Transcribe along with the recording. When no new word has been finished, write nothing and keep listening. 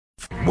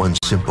one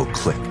simple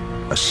click,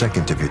 a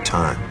second of your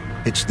time.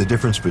 It's the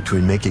difference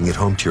between making it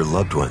home to your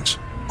loved ones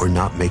or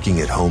not making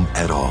it home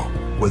at all.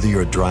 Whether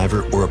you're a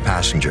driver or a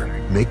passenger,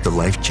 make the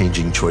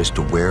life-changing choice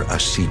to wear a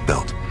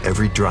seatbelt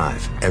every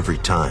drive, every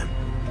time.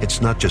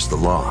 It's not just the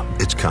law,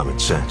 it's common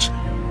sense.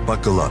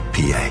 Buckle up,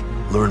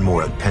 PA. Learn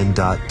more at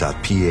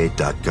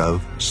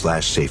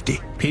penndot.pa.gov/safety.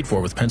 Paid for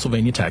with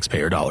Pennsylvania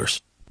taxpayer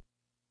dollars.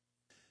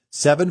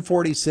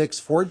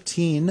 7:46,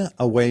 14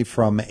 away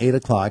from 8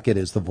 o'clock. It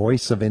is the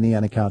voice of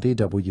Indiana County,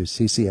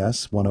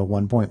 WCCS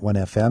 101.1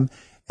 FM,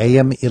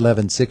 AM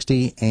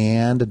 1160,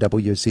 and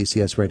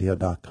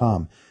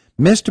WCCSradio.com.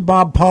 Mr.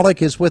 Bob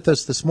Pollock is with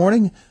us this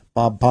morning.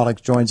 Bob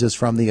Pollock joins us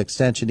from the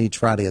Extension each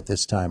Friday at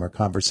this time. Our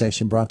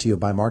conversation brought to you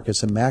by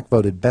Marcus & Mack,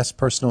 voted Best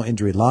Personal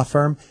Injury Law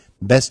Firm,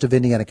 Best of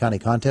Indiana County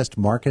Contest,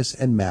 Marcus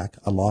 & Mack,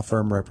 a law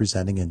firm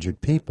representing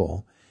injured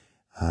people.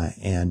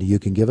 And you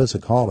can give us a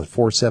call at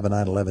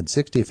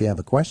 479-1160 if you have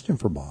a question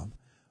for Bob,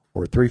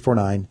 or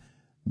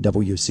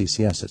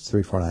 349-WCCS. It's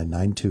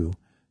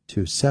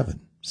 349-9227.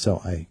 So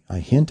I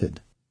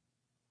hinted.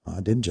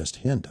 I didn't just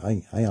hint.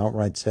 I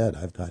outright said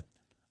I've got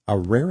a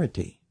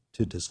rarity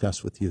to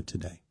discuss with you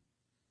today.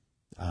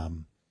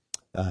 On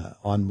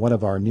one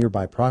of our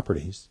nearby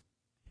properties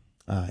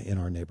in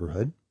our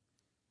neighborhood,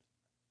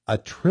 a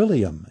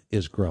trillium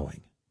is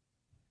growing.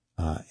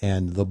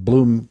 And the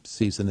bloom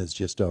season is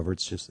just over.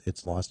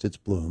 It's lost its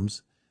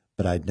blooms,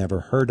 but I'd never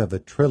heard of a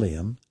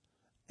trillium.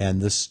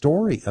 And the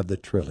story of the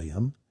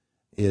trillium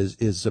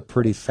is a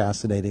pretty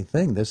fascinating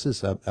thing. This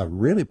is a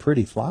really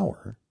pretty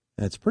flower,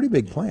 and it's a pretty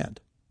big plant.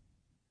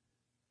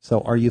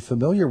 So are you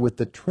familiar with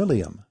the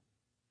trillium?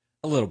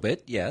 A little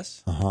bit,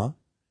 yes. Uh-huh.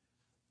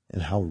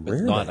 And how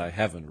rare. I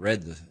haven't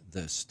read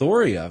the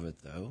story of it,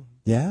 though.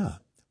 Yeah.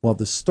 Well,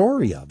 the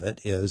story of it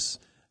is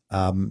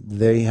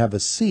they have a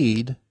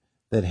seed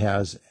that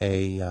has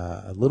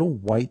a little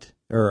white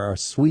or a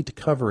sweet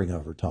covering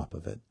over top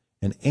of it,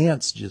 and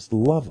ants just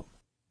love them.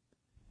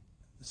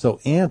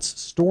 So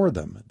ants store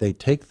them. They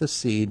take the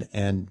seed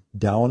and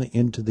down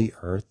into the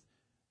earth.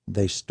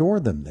 They store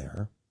them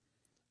there,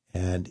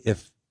 and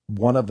if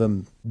one of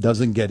them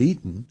doesn't get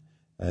eaten,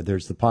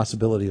 there's the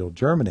possibility it'll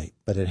germinate,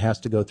 but it has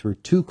to go through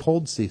 2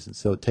 cold seasons.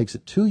 So it takes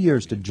it 2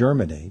 years to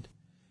germinate.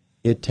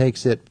 It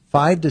takes it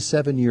 5 to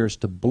 7 years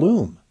to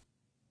bloom,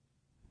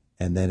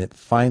 and then it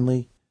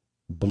finally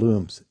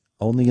blooms,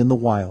 only in the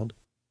wild,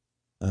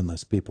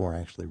 unless people are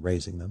actually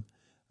raising them.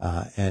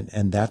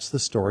 And that's the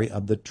story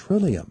of the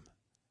trillium.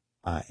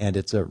 And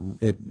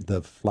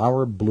the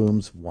flower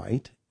blooms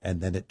white, and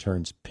then it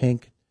turns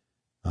pink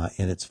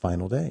in its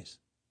final days.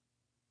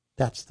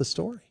 That's the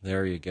story.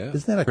 There you go.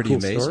 Isn't that a pretty cool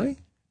amazing story?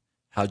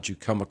 How'd you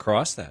come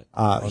across that?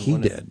 He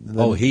did.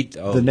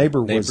 The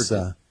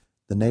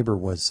neighbor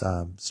was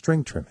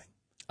string trimming,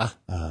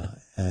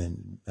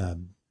 and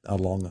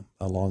along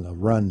a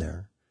run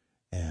there,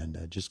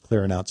 and just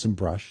clearing out some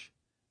brush,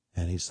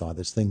 and he saw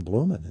this thing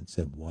blooming and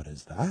said, "What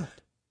is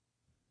that?"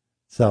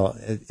 So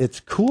it's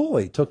cool.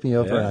 He took me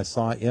over, and I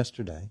saw it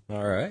yesterday.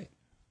 All right.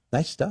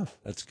 Nice stuff.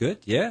 That's good.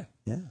 Yeah.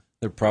 Yeah.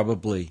 They're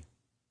probably,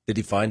 did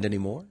he find any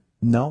more?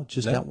 No,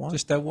 just that one.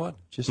 Just that one?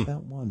 Just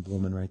that one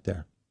blooming right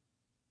there.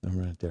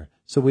 Right there.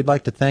 So we'd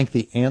like to thank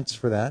the ants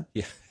for that.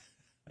 Yeah.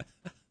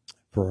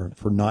 for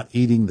not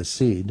eating the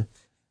seed,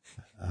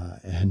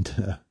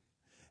 and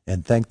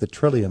thank the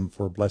trillium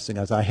for blessing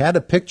us. I had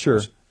a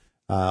picture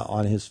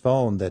on his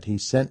phone that he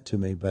sent to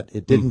me, but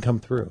it didn't come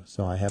through,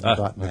 so I haven't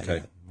gotten that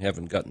yet. You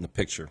haven't gotten the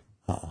picture.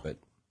 But,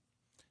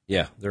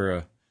 yeah, they're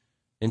a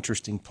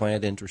interesting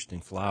plant,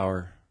 interesting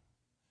flower.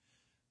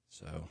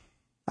 So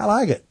I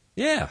like it.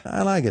 Yeah.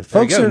 I like it.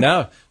 There Folks, you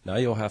go. Now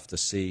you'll have to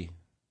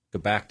go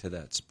back to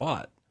that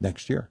spot.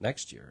 Next year.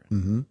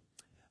 Mm-hmm.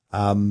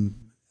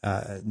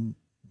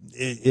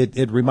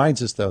 It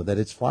reminds us, though, that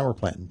it's flower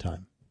planting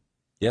time.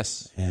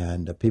 Yes.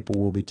 And people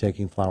will be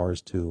taking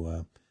flowers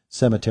to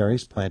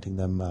cemeteries, planting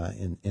them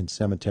in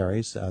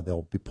cemeteries.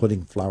 They'll be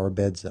putting flower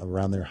beds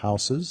around their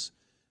houses.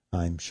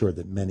 I'm sure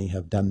that many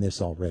have done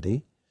this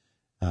already.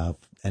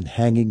 And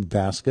hanging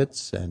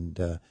baskets.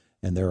 And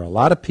there are a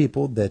lot of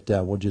people that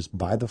will just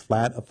buy the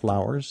flat of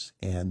flowers,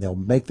 and they'll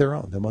make their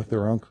own. They'll make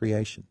their own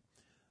creation.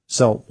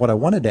 So what I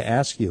wanted to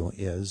ask you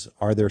is,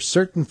 are there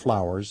certain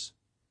flowers,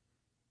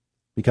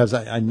 because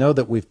I know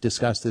that we've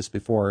discussed this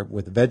before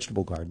with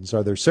vegetable gardens,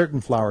 are there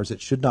certain flowers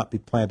that should not be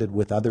planted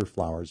with other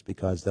flowers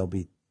because they'll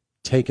be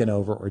taken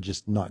over or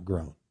just not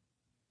grown?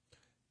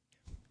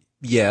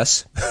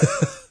 Yes.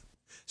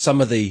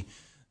 Some of the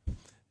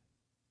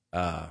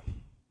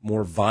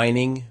more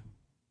vining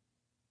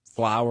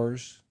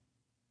flowers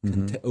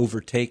can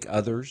overtake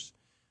others.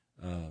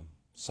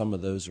 Some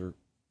of those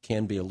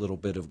can be a little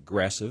bit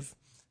aggressive,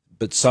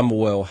 but some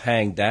will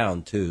hang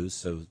down too.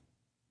 So,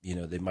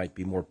 they might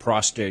be more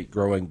prostrate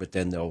growing, but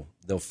then they'll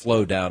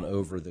flow down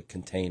over the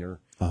container.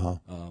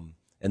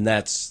 And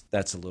that's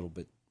a little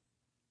bit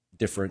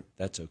different.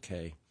 That's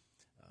okay.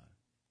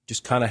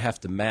 Just kind of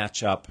have to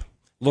match up.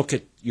 Look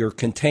at your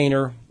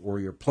container or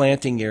your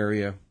planting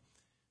area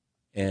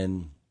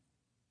and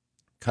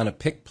kind of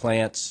pick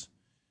plants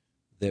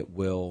that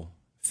will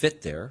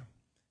fit there.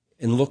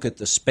 and look at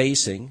the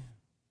spacing.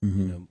 You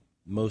know,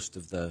 most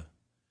of the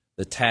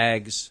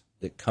tags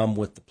that come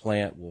with the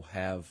plant will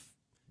have,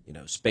 you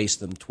know, space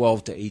them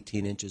 12 to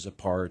 18 inches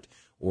apart,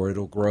 or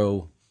it'll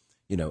grow,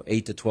 you know,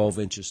 8 to 12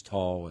 inches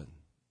tall and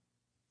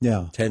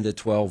 10 to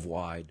 12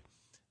 wide.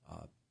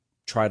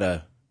 Try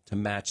to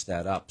match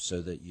that up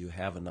so that you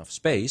have enough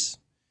space,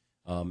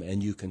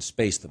 and you can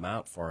space them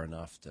out far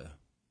enough to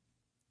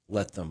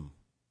let them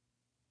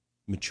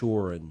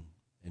mature and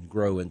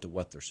grow into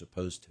what they're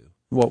supposed to.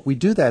 Well, we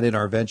do that in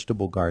our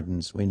vegetable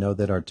gardens. We know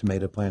that our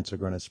tomato plants are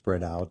going to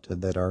spread out,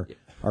 and that our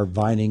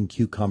vining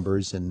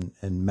cucumbers and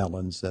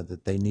melons,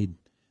 that they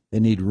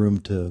need room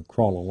to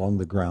crawl along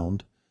the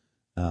ground.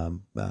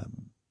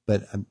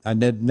 But I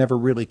never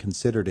really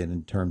considered it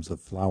in terms of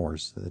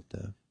flowers,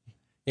 that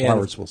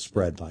flowers will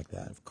spread like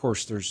that. Of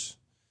course, there's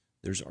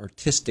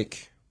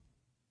artistic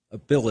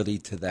ability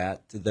to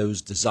that, to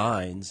those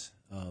designs,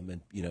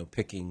 and, you know,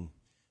 picking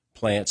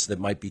plants that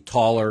might be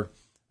taller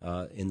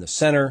in the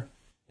center,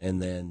 and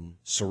then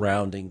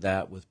surrounding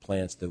that with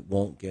plants that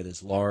won't get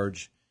as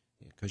large,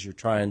 because you're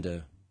trying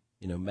to,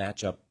 you know,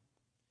 match up.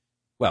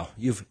 Well,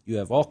 you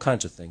have all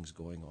kinds of things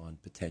going on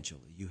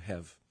potentially. You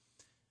have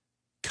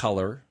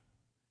color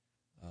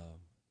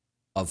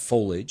of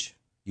foliage,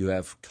 you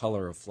have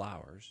color of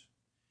flowers,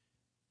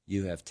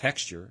 you have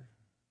texture,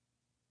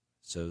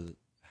 so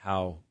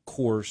how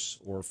coarse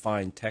or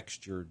fine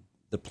textured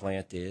the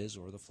plant is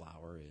or the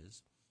flower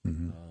is,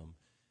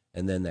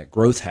 and then that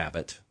growth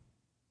habit.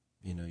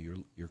 You know,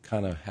 you're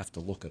kind of have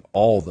to look at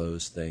all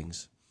those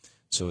things.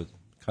 So it's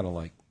kind of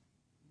like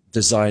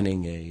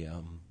designing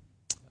a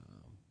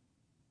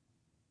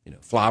you know,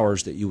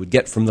 flowers that you would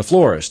get from the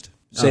florist.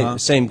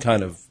 Same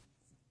kind of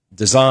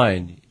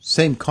design,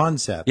 same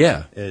concept.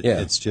 Yeah,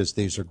 It's just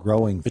these are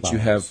growing flowers.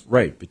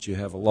 But you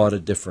have a lot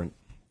of different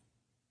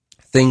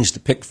things to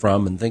pick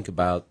from and think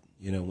about,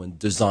 you know, when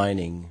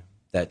designing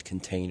that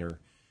container.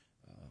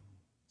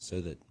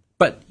 So that,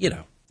 but you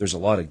know, there's a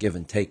lot of give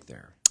and take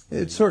there.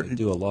 It's you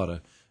do a lot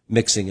of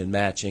mixing and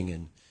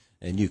matching,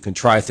 and you can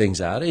try things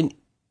out, and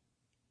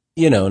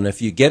you know, and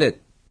if you get it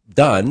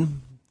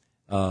done,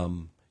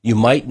 you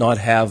might not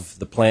have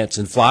the plants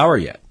in flower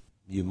yet.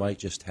 You might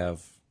just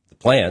have the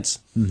plants.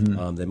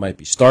 They might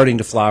be starting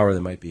to flower. They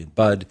might be in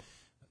bud.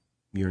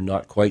 You're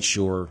not quite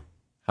sure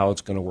how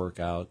it's going to work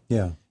out.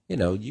 Yeah, you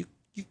know, you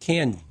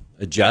can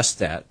adjust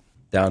that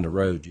down the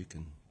road. You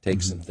can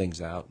take some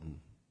things out and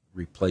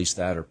replace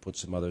that, or put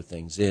some other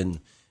things in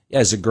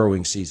as the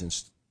growing season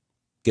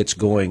gets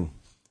going,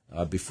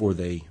 before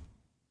they,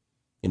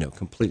 you know,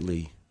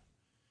 completely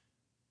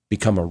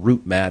become a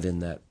root mat in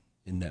that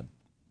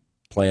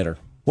planter.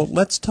 Well,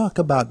 let's talk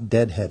about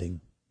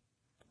deadheading,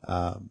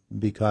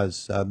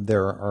 because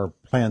there are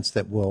plants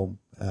that will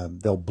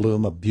they'll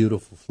bloom a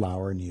beautiful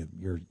flower, and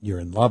you're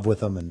in love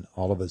with them, and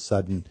all of a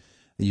sudden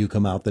you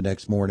come out the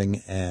next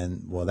morning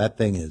and, well, that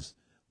thing is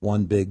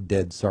one big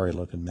dead sorry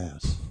looking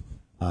mess.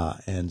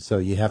 And so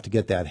you have to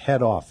get that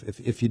head off.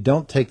 If you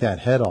don't take that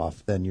head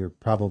off, then you're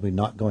probably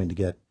not going to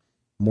get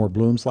more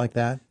blooms like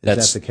that.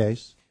 Is that the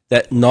case?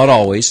 That not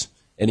always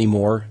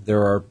anymore.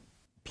 There are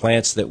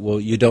plants that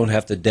you don't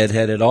have to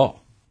deadhead at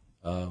all.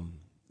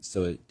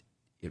 So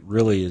it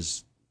really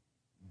is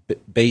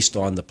based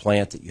on the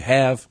plant that you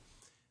have,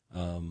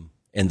 and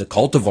the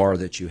cultivar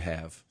that you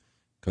have.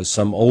 Because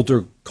some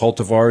older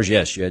cultivars,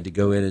 yes, you had to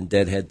go in and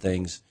deadhead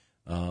things,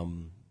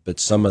 but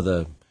some of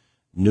the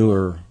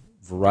newer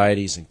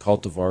varieties and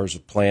cultivars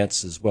of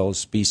plants as well as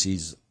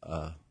species,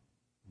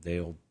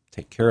 they'll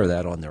take care of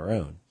that on their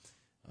own.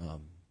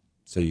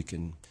 So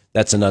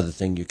that's another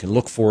thing you can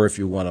look for if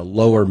you want a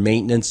lower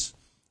maintenance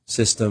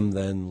system.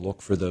 Then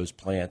look for those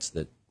plants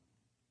that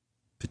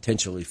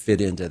potentially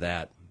fit into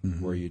that,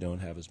 where you don't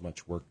have as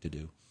much work to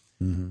do.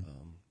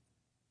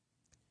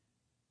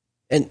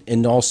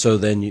 And also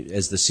then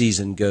as the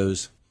season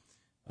goes,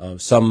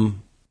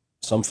 some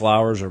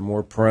flowers are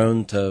more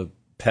prone to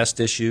pest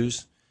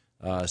issues.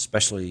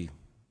 Especially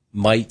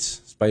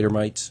mites, spider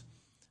mites,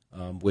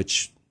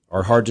 which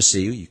are hard to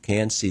see. You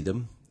can see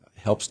them. It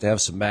helps to have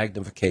some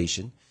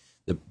magnification.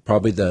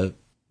 Probably the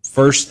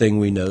first thing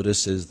we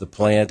notice is the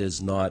plant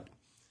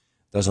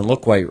doesn't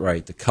look quite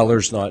right. The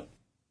color's not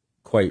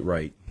quite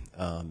right.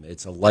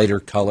 It's a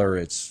lighter color.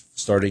 It's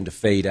starting to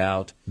fade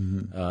out.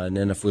 And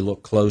then if we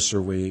look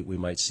closer, we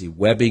might see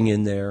webbing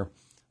in there,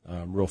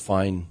 real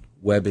fine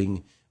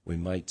webbing. We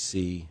might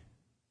see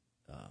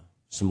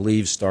some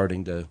leaves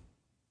starting to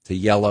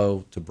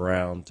yellow, to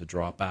brown, to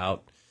drop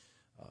out.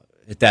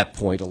 At that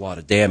point, a lot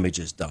of damage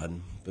is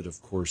done. But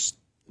of course,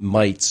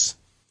 mites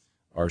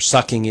are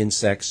sucking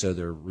insects, so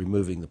they're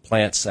removing the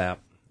plant sap.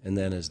 And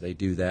then as they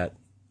do that,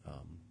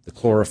 the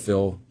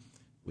chlorophyll,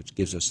 which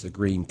gives us the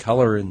green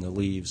color in the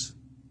leaves.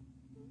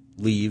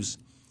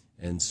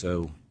 And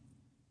so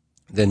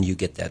then you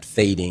get that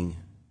fading.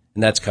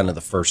 And that's kind of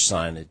the first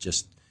sign. It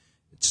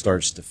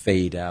starts to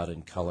fade out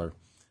in color.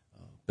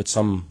 But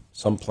some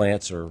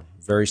plants are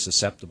very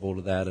susceptible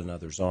to that, and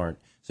others aren't.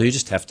 So you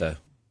just have to,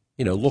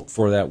 you know, look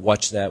for that,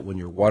 watch that when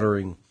you're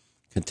watering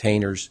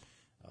containers.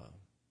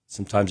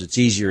 Sometimes it's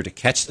easier to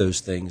catch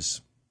those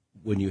things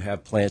when you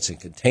have plants in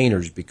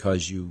containers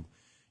because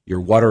you're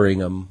watering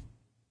them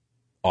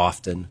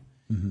often,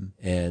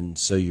 and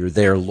so you're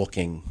there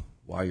looking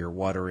while you're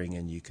watering,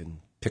 and you can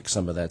pick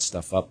some of that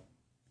stuff up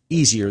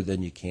easier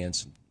than you can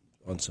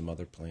on some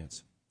other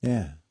plants.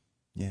 Yeah.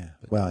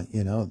 Well,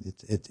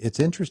 it's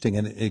interesting,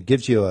 and it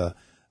gives you a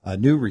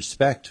new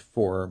respect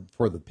for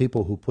the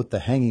people who put the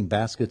hanging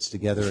baskets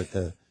together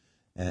at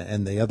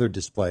and the other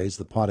displays,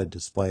 the potted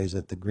displays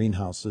at the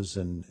greenhouses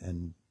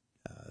and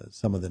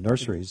some of the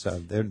nurseries.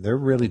 They're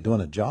really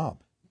doing a job.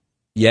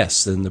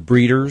 Yes, and the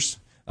breeders,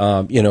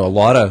 a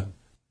lot of,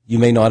 you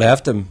may not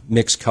have to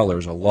mix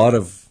colors. A lot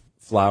of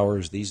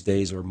flowers these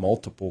days are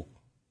multiple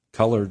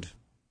colored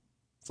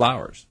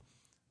flowers.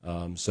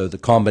 So the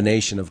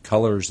combination of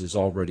colors is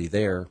already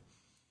there,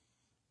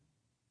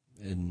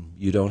 and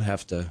you don't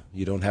have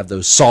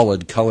those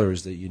solid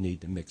colors that you need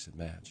to mix and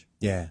match.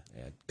 Yeah,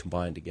 and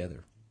combine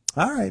together.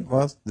 All right.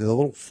 Well, the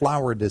little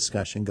flower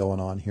discussion going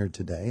on here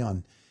today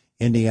on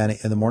Indiana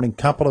in the Morning.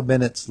 Couple of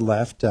minutes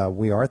left.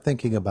 We are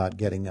thinking about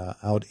getting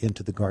out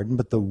into the garden,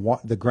 but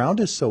the ground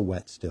is so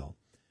wet still.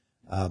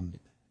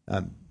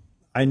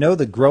 I know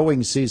the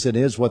growing season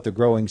is what the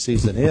growing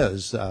season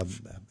is,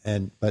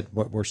 but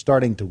what we're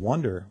starting to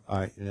wonder,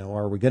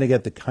 are we going to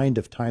get the kind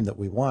of time that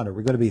we want? Are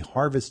we going to be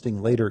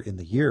harvesting later in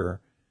the year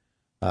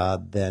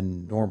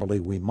than normally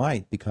we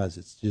might, because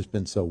it's just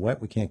been so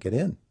wet we can't get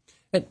in?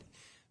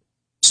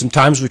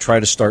 Sometimes we try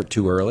to start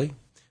too early.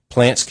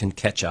 Plants can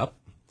catch up.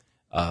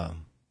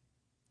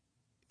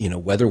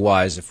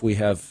 Weather-wise, if we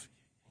have,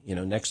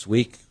 next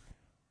week,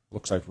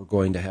 looks like we're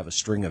going to have a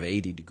string of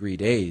 80-degree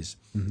days.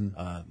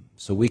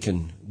 So we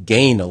can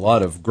gain a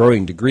lot of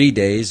growing degree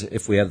days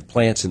if we have the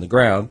plants in the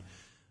ground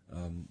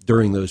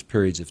during those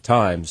periods of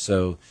time.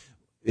 So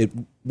it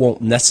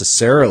won't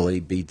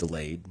necessarily be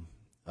delayed.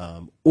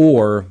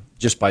 Or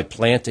just by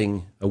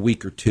planting a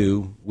week or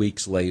 2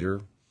 weeks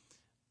later,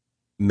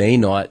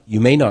 you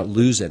may not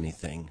lose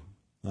anything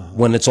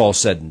when it's all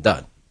said and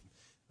done.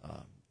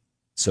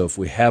 So if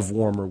we have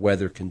warmer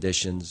weather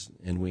conditions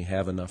and we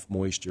have enough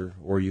moisture,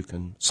 or you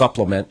can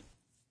supplement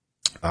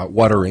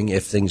watering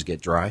if things get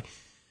dry,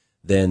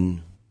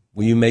 then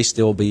you may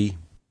still be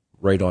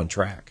right on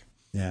track.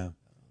 Yeah.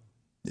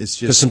 It's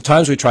just because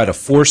sometimes we try to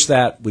force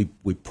that. We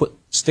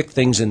stick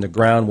things in the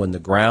ground when the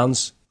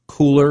ground's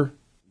cooler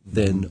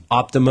than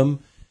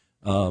optimum,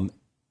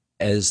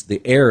 as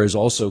the air is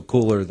also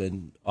cooler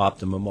than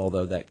optimum,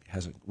 although that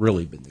hasn't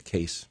really been the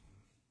case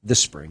this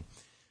spring.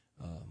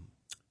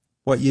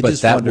 But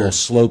that will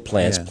slow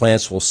plants. Yeah.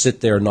 Plants will sit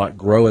there and not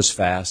grow as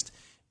fast,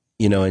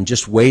 and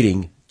just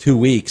waiting 2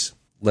 weeks,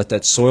 let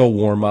that soil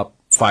warm up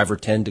 5 or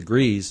 10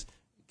 degrees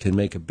can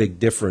make a big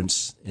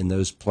difference in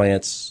those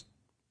plants,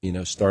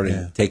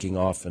 taking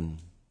off and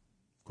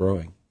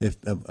growing.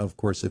 Of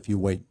course, if you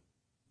wait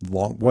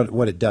long,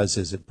 what it does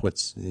is it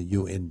puts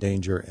you in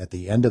danger at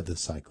the end of the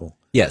cycle.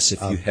 Yes,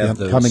 if you have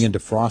those coming into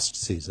frost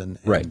season,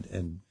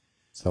 and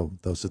so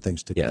those are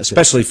things to consider.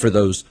 Especially for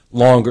those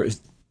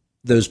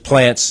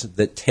plants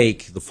that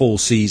take the full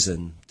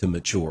season to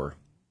mature.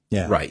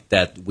 Yeah. Right.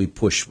 That we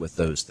push with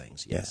those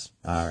things. Yes.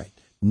 Yeah. All right.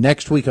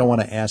 Next week, I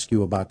want to ask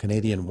you about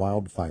Canadian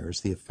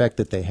wildfires, the effect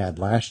that they had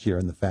last year,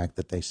 and the fact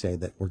that they say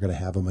that we're going to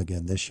have them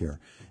again this year,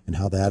 and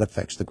how that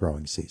affects the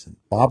growing season.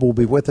 Bob will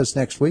be with us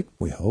next week,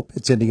 we hope.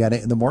 It's Indiana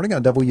in the Morning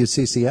on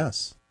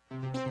WCCS.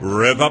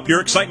 Rev up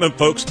your excitement,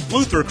 folks.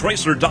 Luther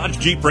Chrysler Dodge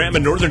Jeep Ram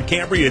in Northern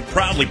Cambria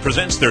proudly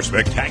presents their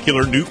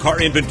spectacular new car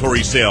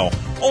inventory sale.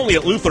 Only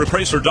at Luther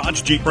Chrysler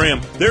Dodge Jeep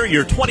Ram. They're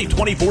your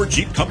 2024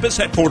 Jeep Compass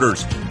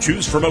headquarters.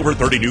 Choose from over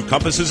 30 new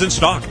Compasses in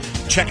stock.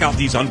 Check out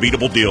these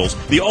unbeatable deals.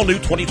 The all-new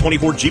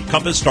 2024 Jeep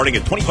Compass starting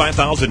at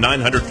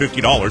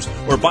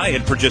 $25,950, or buy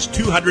it for just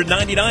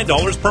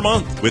 $299 per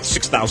month. With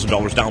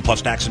 $6,000 down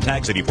plus tax and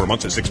tax, 84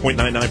 months at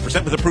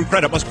 6.99% with approved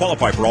credit. Must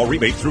qualify for all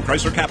rebates through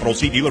Chrysler Capital.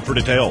 See dealer for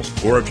details.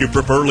 Or if you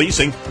prefer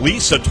leasing,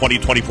 lease a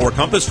 2024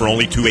 Compass for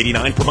only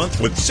 $289 per month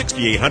with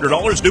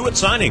 $6,800 due at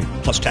signing.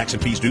 Plus tax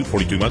and fees due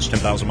 42 months,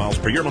 10,000 miles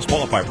per year. Must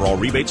qualify for all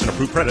rebates and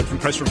approved credit through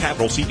Chrysler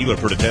Capital. See dealer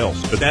for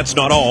details. But that's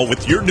not all.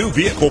 With your new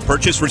vehicle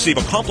purchase, receive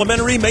a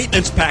complimentary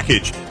maintenance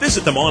package.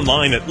 Visit them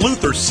online at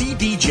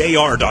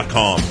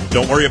luthercdjr.com.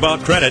 Don't worry about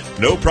credit.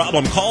 No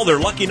problem. Call their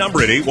lucky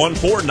number at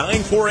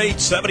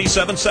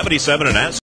 814-948-7777 and ask